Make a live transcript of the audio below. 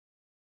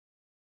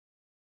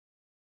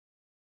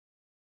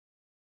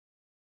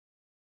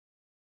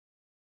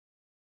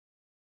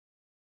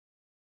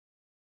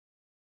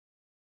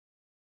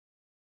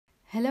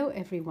Hello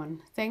everyone,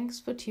 thanks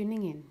for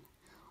tuning in.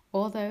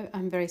 Although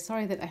I'm very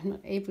sorry that I'm not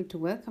able to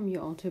welcome you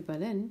all to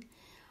Berlin,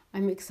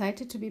 I'm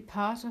excited to be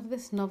part of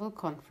this novel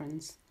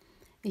conference.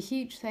 A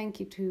huge thank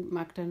you to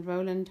Magda and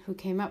Roland who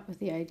came up with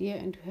the idea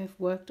and who have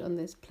worked on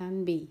this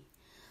Plan B.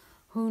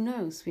 Who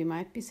knows, we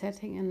might be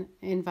setting an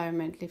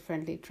environmentally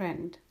friendly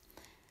trend.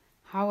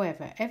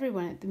 However,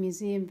 everyone at the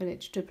Museum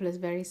Village Düppel is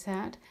very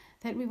sad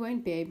that we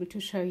won't be able to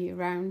show you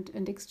around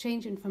and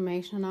exchange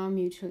information on our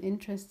mutual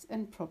interests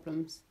and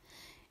problems.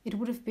 It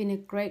would have been a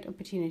great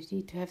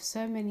opportunity to have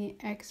so many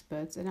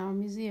experts in our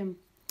museum.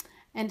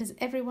 And as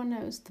everyone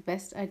knows, the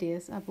best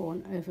ideas are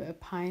born over a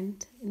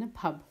pint in a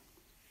pub.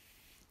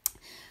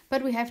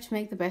 But we have to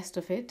make the best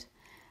of it.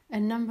 A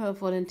number of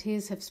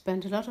volunteers have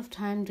spent a lot of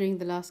time during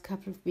the last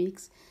couple of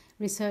weeks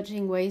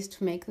researching ways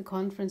to make the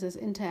conference as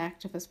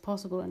interactive as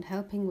possible and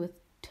helping with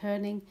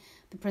turning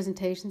the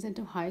presentations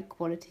into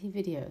high-quality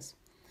videos.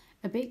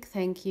 A big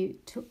thank you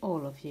to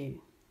all of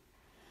you.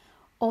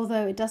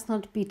 Although it does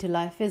not beat a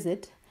live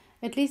visit,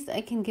 at least I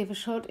can give a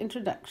short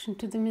introduction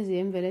to the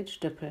Museum Village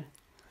Düppel.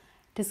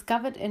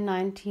 Discovered in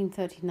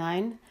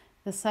 1939,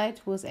 the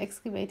site was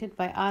excavated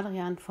by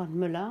Adrian von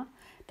Müller,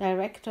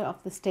 director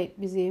of the State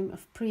Museum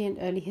of Pre- and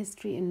Early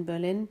History in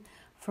Berlin,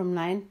 from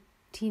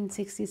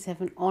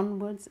 1967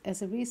 onwards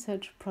as a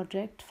research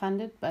project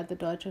funded by the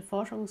Deutsche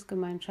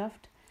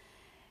Forschungsgemeinschaft,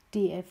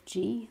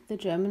 DFG, the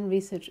German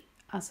Research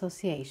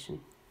Association.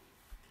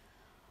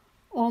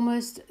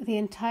 Almost the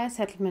entire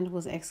settlement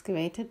was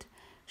excavated,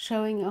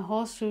 showing a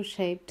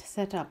horseshoe-shaped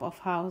setup of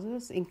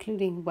houses,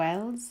 including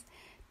wells,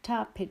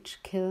 tar pitch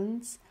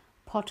kilns,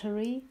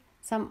 pottery,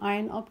 some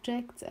iron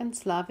objects, and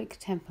Slavic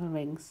temple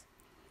rings.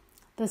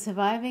 The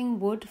surviving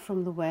wood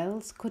from the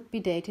wells could be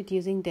dated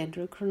using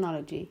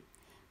dendrochronology.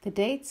 The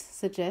dates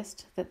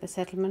suggest that the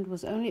settlement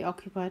was only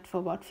occupied for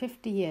about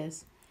 50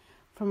 years,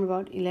 from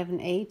about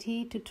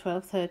 1180 to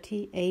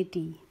 1230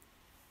 AD.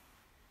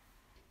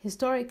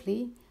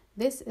 Historically,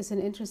 this is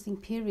an interesting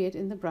period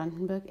in the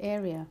Brandenburg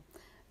area.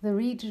 The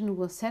region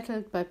was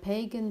settled by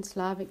pagan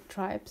Slavic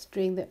tribes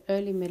during the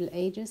early Middle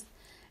Ages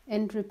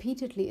and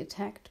repeatedly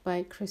attacked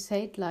by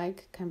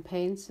crusade-like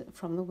campaigns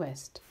from the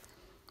west.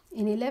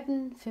 In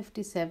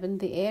 1157,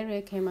 the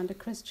area came under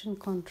Christian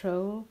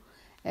control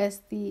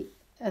as the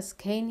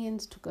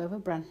Ascanians took over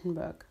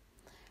Brandenburg.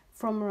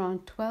 From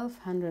around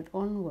 1200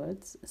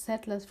 onwards,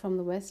 settlers from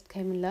the west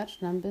came in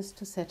large numbers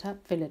to set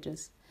up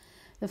villages.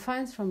 The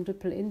finds from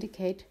Düppel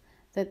indicate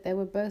that there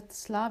were both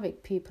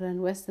Slavic people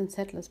and Western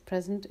settlers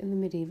present in the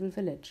medieval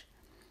village.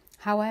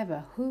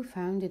 However, who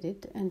founded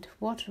it and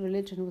what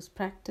religion was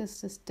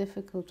practiced is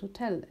difficult to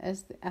tell,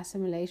 as the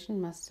assimilation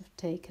must have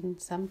taken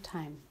some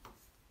time.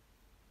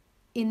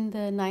 In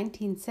the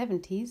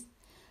 1970s,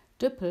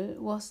 Düppel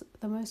was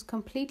the most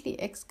completely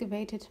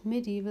excavated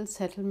medieval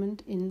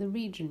settlement in the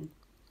region.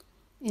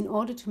 In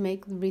order to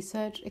make the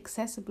research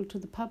accessible to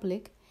the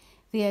public,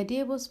 the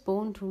idea was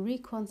born to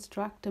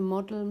reconstruct a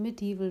model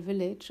medieval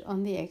village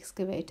on the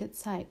excavated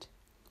site.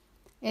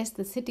 As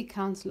the City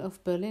Council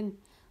of Berlin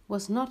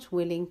was not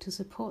willing to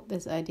support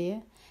this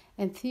idea,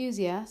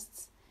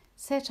 enthusiasts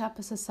set up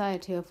a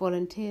society of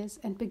volunteers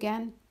and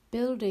began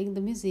building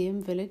the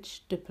Museum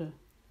Village Düppel.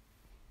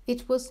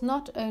 It was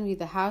not only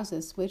the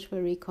houses which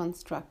were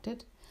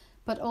reconstructed,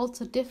 but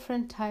also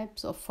different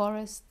types of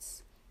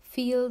forests,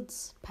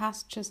 fields,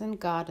 pastures and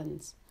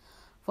gardens.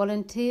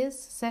 Volunteers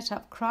set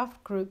up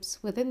craft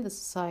groups within the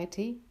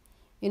society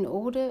in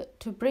order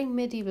to bring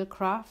medieval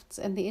crafts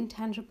and the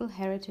intangible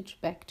heritage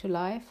back to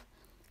life,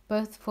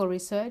 both for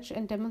research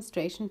and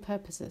demonstration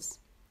purposes.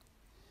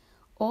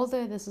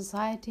 Although the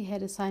society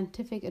had a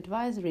scientific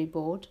advisory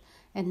board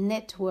and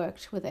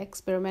networked with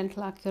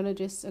experimental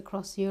archaeologists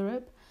across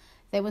Europe,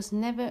 there was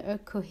never a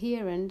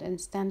coherent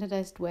and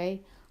standardized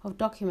way of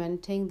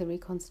documenting the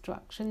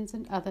reconstructions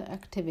and other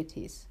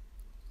activities.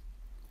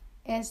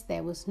 As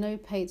there was no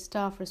paid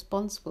staff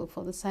responsible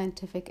for the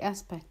scientific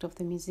aspect of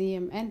the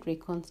museum and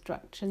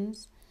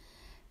reconstructions,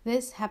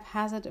 this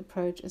haphazard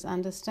approach is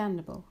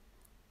understandable.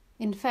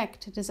 In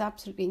fact, it is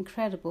absolutely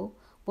incredible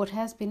what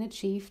has been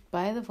achieved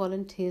by the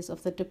volunteers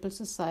of the Düppel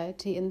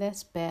Society in their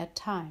spare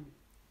time.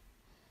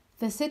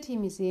 The City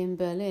Museum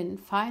Berlin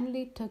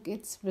finally took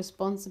its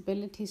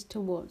responsibilities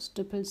towards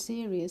Düppel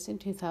serious in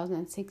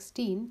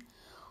 2016,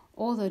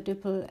 although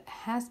Düppel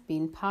has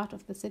been part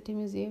of the City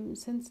Museum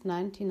since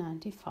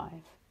 1995.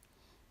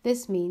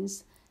 This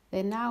means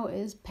there now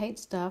is paid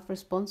staff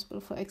responsible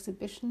for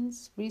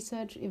exhibitions,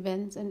 research,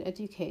 events and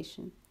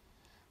education.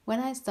 When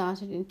I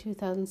started in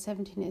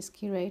 2017 as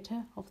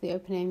curator of the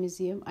Open Air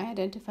Museum, I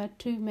identified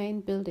two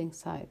main building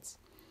sites: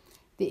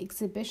 the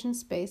exhibition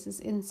spaces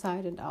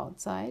inside and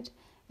outside,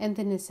 and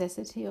the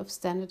necessity of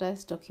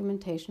standardized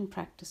documentation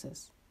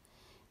practices.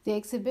 The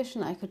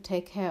exhibition I could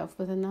take care of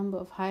with a number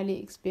of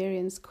highly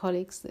experienced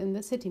colleagues in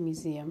the City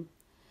Museum.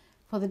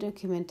 For the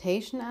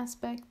documentation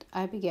aspect,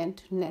 I began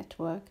to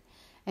network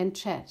and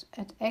chat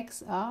at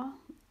EXARC,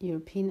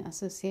 European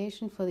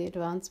Association for the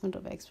Advancement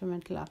of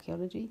Experimental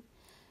Archaeology,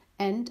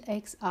 and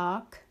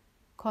EXARC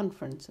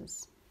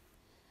conferences.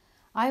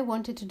 I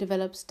wanted to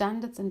develop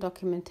standards and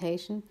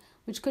documentation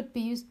which could be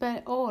used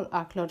by all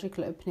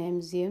archaeological open-air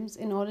museums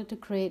in order to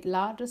create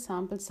larger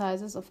sample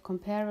sizes of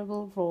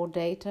comparable raw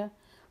data,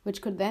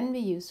 which could then be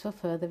used for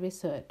further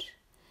research.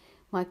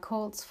 My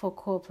calls for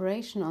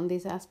cooperation on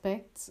these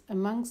aspects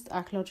amongst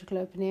archaeological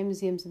open-air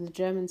museums in the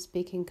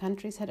German-speaking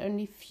countries had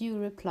only few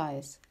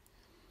replies.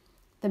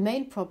 The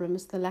main problem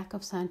is the lack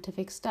of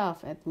scientific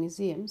staff at the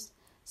museums,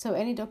 so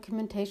any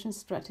documentation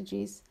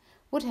strategies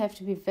would have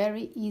to be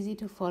very easy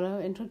to follow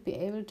and would be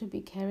able to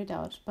be carried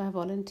out by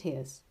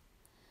volunteers.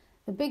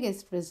 The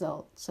biggest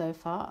result so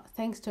far,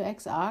 thanks to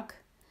EXARC,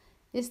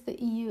 is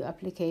the EU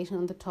application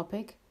on the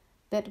topic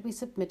that we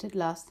submitted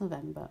last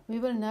November. We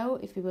will know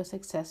if we were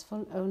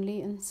successful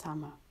only in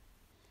summer.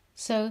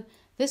 So,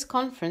 this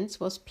conference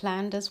was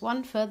planned as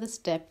one further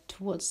step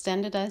towards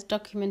standardized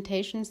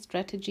documentation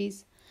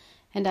strategies,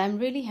 and I'm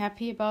really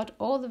happy about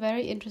all the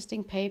very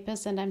interesting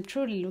papers, and I'm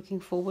truly looking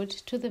forward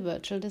to the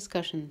virtual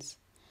discussions.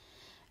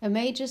 A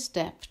major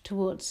step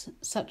towards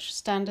such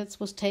standards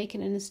was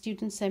taken in a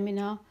student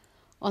seminar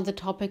on the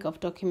topic of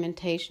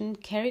documentation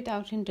carried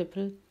out in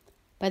Düppel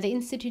by the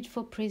Institute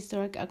for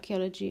Prehistoric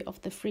Archaeology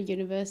of the Free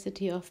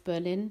University of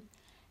Berlin,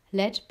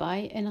 led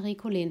by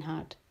Enrico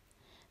Lehnhardt.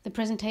 The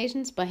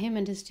presentations by him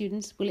and his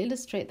students will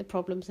illustrate the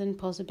problems and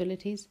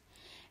possibilities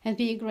and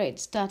be a great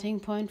starting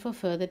point for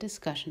further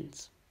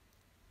discussions.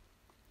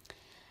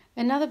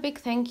 Another big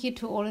thank you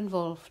to all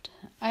involved.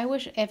 I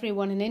wish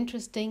everyone an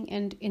interesting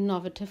and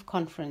innovative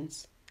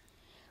conference.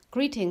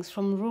 Greetings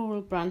from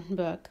rural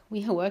Brandenburg.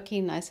 We are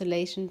working in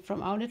isolation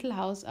from our little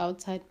house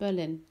outside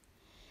Berlin.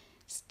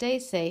 Stay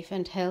safe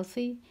and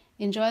healthy.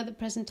 Enjoy the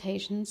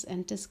presentations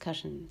and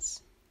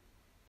discussions.